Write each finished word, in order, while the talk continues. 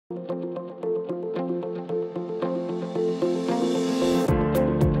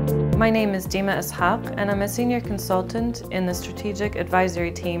My name is Dima Isshak, and I'm a senior consultant in the strategic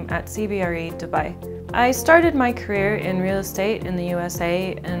advisory team at CBRE Dubai. I started my career in real estate in the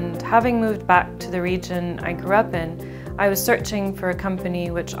USA, and having moved back to the region I grew up in, I was searching for a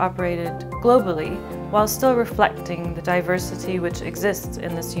company which operated globally while still reflecting the diversity which exists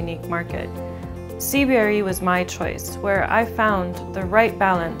in this unique market. CBRE was my choice, where I found the right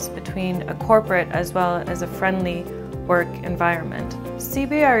balance between a corporate as well as a friendly work environment.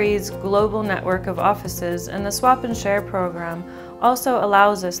 CBRE's global network of offices and the Swap and Share program also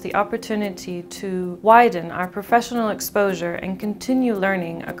allows us the opportunity to widen our professional exposure and continue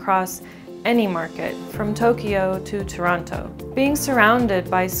learning across any market, from Tokyo to Toronto. Being surrounded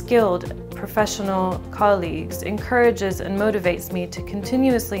by skilled professional colleagues encourages and motivates me to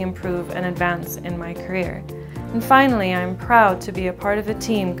continuously improve and advance in my career. And finally, I'm proud to be a part of a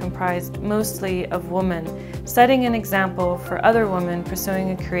team comprised mostly of women, setting an example for other women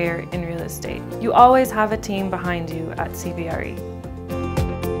pursuing a career in real estate. You always have a team behind you at CBRE.